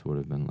servants would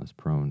have been less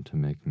prone to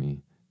make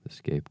me the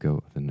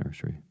scapegoat of the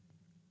nursery.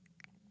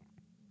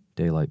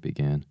 Daylight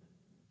began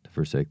to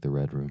forsake the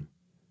red room.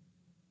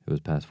 It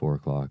was past 4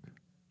 o'clock,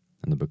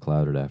 and the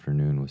beclouded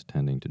afternoon was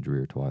tending to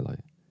drear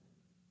twilight.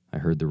 I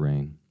heard the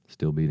rain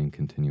still beating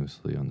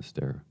continuously on the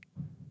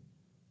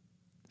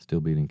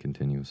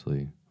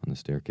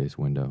staircase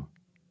window,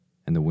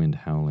 and the wind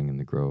howling in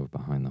the grove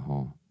behind the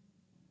hall.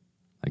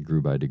 I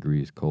grew by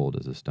degrees cold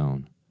as a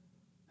stone,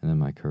 and then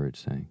my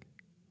courage sank.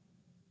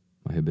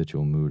 My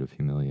habitual mood of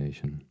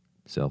humiliation,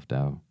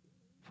 self-doubt,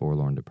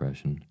 forlorn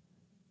depression,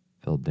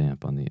 fell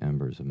damp on the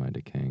embers of my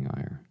decaying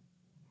ire.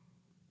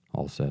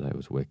 All said I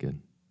was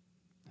wicked,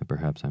 and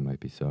perhaps I might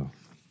be so.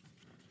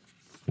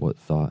 What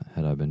thought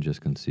had I been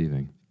just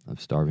conceiving of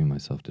starving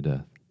myself to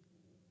death?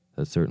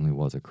 That certainly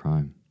was a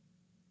crime.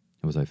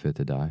 Was I fit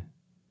to die?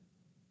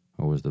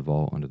 Or was the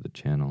vault under the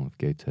channel of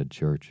Gateshead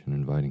Church an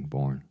inviting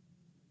bourne?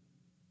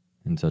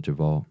 In such a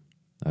vault,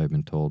 I had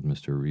been told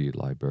Mr. Reed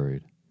lie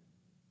buried,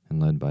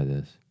 and led by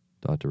this,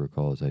 thought to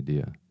recall his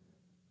idea,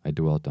 I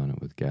dwelt on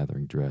it with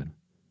gathering dread.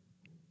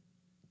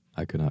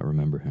 I could not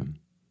remember him,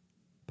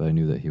 but I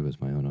knew that he was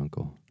my own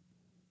uncle,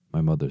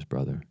 my mother's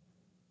brother,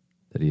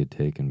 that he had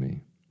taken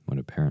me when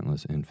a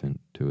parentless infant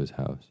to his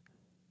house,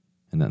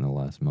 and that in the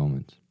last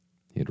moments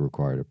he had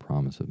required a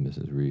promise of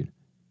Mrs. Reed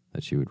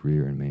that she would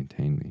rear and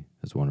maintain me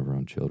as one of her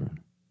own children.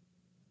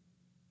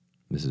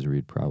 Mrs.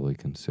 Reed probably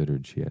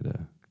considered she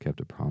had kept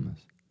a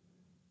promise.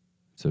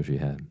 So she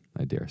had,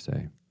 I dare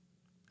say,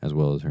 as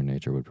well as her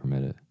nature would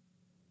permit it.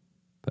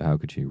 But how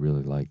could she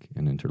really like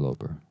an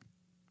interloper,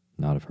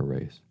 not of her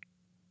race,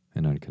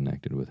 and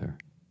unconnected with her,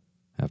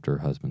 after her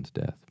husband's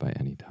death by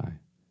any tie?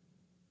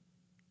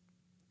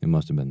 It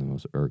must have been the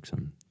most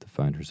irksome to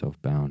find herself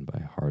bound by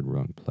a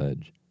hard-wrung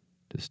pledge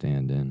to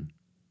stand in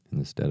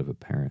the stead of a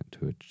parent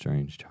to a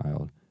strange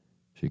child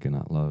she could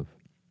not love,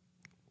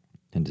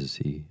 and to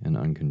see an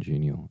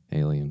uncongenial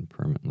alien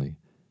permanently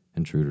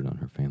intruded on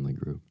her family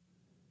group.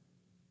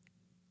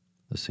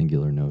 A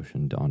singular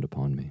notion dawned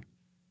upon me.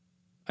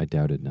 I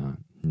doubted not,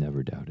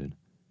 never doubted,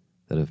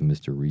 that if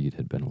Mr. Reed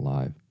had been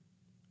alive,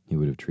 he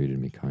would have treated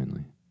me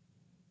kindly.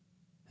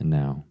 And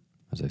now,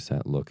 as I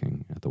sat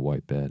looking at the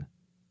white bed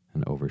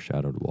and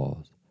overshadowed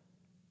walls,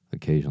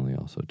 occasionally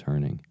also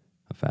turning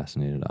a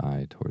fascinated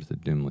eye towards the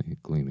dimly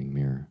gleaming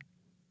mirror,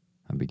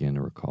 I began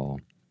to recall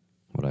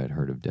what I had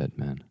heard of dead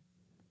men,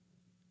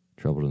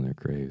 troubled in their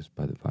graves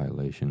by the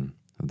violation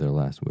of their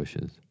last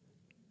wishes,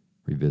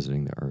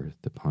 revisiting the earth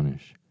to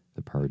punish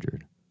the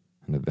perjured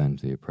and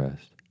avenge the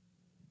oppressed.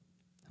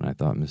 And I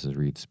thought Mrs.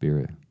 Reed's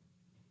spirit,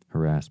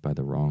 harassed by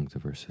the wrongs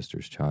of her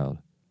sister's child,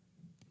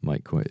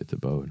 might quit its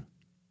abode,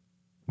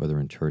 whether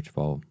in church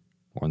vault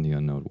or in the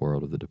unknown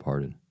world of the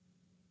departed,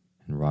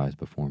 and rise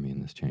before me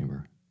in this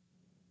chamber.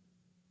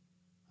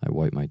 I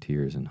wiped my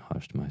tears and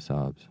hushed my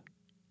sobs,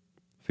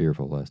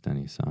 fearful lest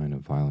any sign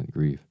of violent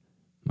grief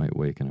might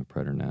waken a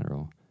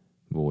preternatural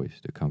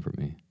voice to comfort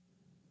me,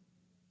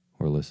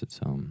 or elicit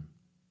some,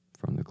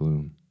 from the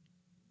gloom,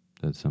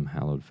 that some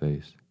hallowed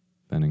face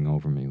bending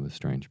over me with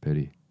strange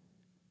pity.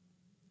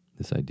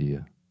 This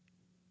idea,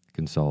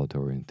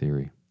 consolatory in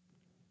theory,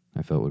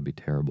 I felt would be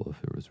terrible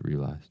if it was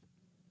realized.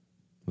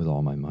 With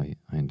all my might,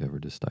 I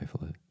endeavored to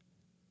stifle it.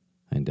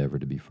 I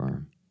endeavored to be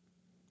firm,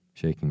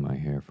 shaking my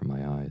hair from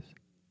my eyes.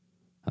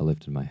 I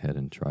lifted my head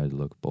and tried to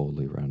look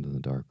boldly round in the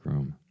dark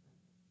room.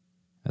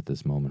 At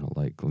this moment a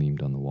light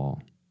gleamed on the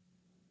wall.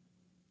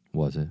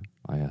 Was it,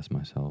 I asked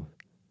myself,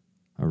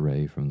 a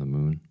ray from the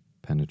moon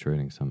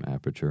penetrating some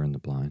aperture in the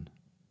blind?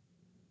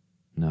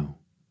 No,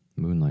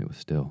 moonlight was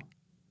still,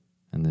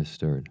 and this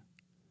stirred.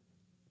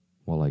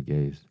 While I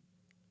gazed,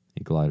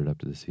 it glided up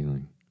to the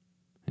ceiling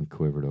and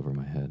quivered over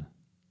my head.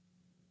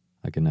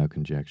 I can now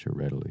conjecture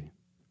readily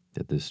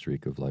that this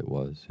streak of light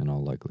was, in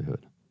all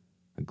likelihood,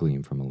 a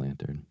gleam from a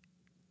lantern,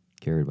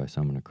 carried by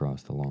someone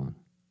across the lawn.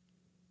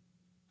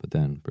 But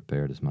then,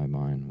 prepared as my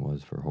mind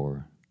was for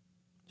horror,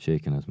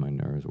 shaken as my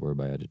nerves were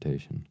by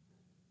agitation,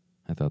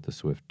 I thought the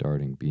swift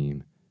darting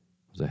beam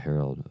was a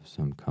herald of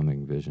some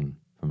coming vision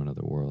from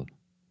another world.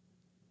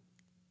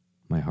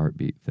 My heart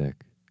beat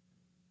thick,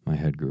 my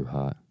head grew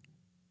hot.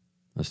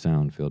 A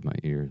sound filled my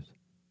ears,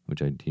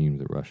 which I deemed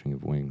the rushing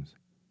of wings.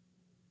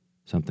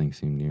 Something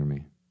seemed near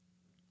me.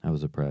 I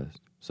was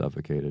oppressed,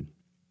 suffocated.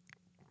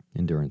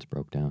 Endurance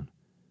broke down.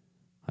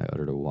 I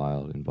uttered a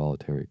wild,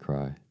 involuntary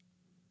cry.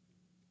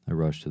 I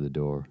rushed to the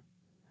door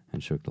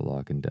and shook the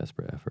lock in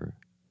desperate effort.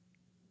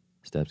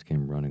 Steps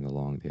came running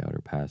along the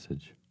outer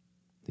passage.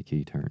 The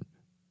key turned.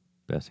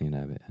 Bessie and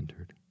Abbott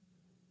entered.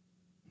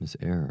 "Miss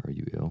Eyre, are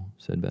you ill?"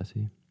 said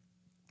Bessie.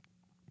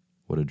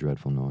 "What a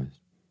dreadful noise.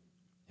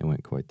 It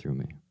went quite through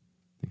me,"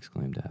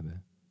 exclaimed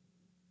Abbott.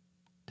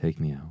 "Take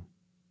me out.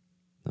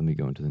 Let me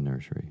go into the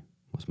nursery,"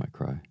 was my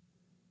cry.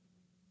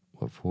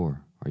 "What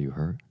for? Are you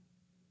hurt?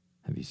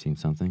 Have you seen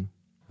something?"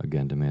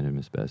 again demanded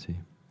Miss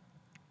Bessie.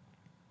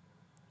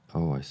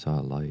 "Oh, I saw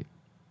a light,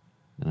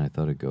 and I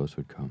thought a ghost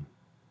would come."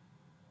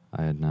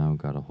 I had now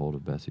got a hold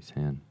of Bessie's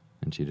hand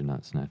and she did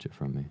not snatch it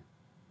from me.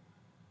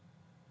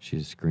 She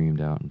has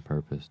screamed out on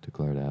purpose,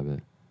 declared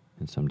Abbott,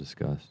 in some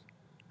disgust.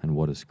 And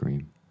what a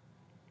scream.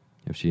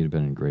 If she had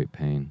been in great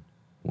pain,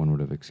 one would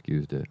have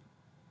excused it.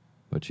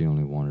 But she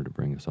only wanted to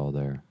bring us all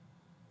there.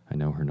 I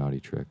know her naughty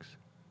tricks.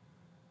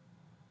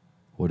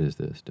 What is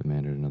this?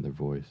 Demanded another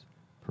voice,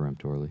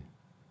 peremptorily.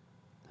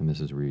 And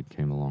Mrs. Reed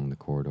came along the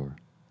corridor,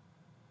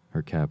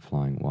 her cap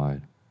flying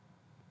wide,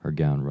 her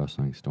gown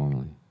rustling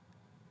stormily.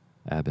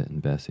 Abbott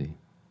and Bessie.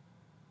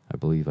 I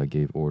believe I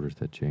gave orders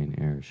that Jane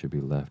Eyre should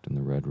be left in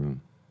the Red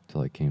Room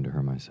till I came to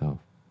her myself.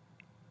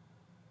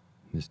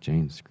 Miss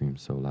Jane screamed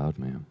so loud,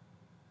 ma'am,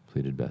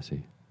 pleaded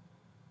Bessie.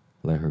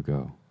 Let her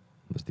go,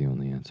 was the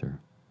only answer.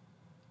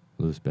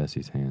 Loose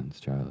Bessie's hands,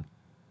 child.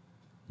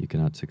 You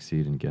cannot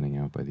succeed in getting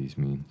out by these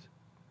means,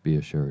 be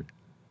assured.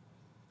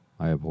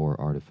 I abhor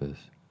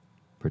artifice,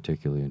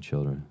 particularly in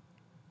children.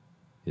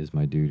 It is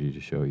my duty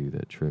to show you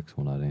that tricks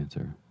will not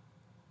answer.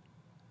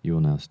 You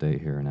will now stay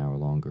here an hour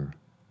longer,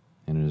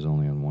 and it is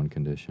only on one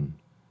condition,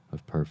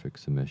 of perfect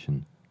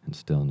submission and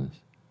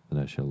stillness,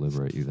 that I shall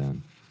liberate you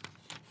then.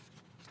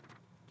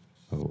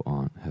 Oh,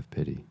 aunt, have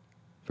pity.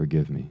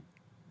 Forgive me.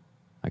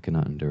 I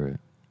cannot endure it.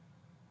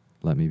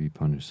 Let me be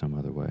punished some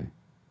other way.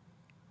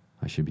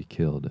 I should be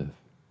killed if...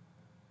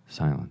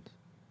 Silence.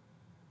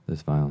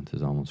 This violence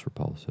is almost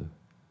repulsive,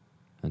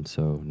 and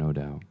so, no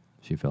doubt,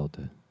 she felt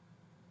it.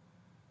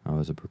 I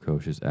was a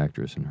precocious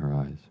actress in her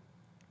eyes.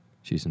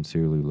 She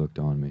sincerely looked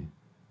on me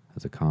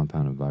as a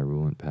compound of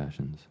virulent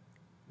passions,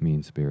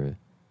 mean spirit,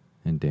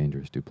 and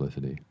dangerous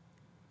duplicity.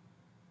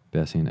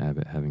 Bessie and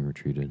Abbott having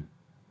retreated,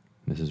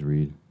 Mrs.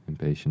 Reed,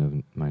 impatient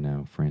of my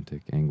now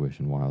frantic anguish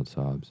and wild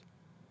sobs,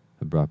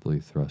 abruptly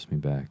thrust me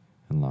back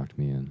and locked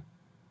me in,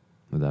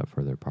 without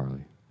further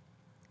parley.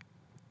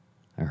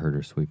 I heard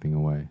her sweeping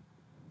away,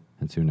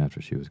 and soon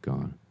after she was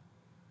gone,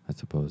 I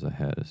suppose I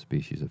had a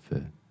species of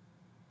fit.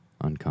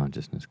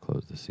 Unconsciousness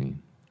closed the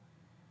scene.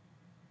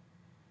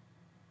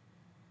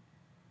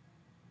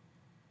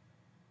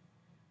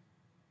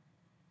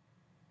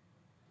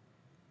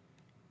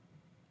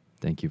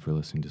 Thank you for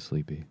listening to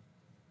Sleepy.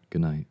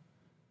 Good night.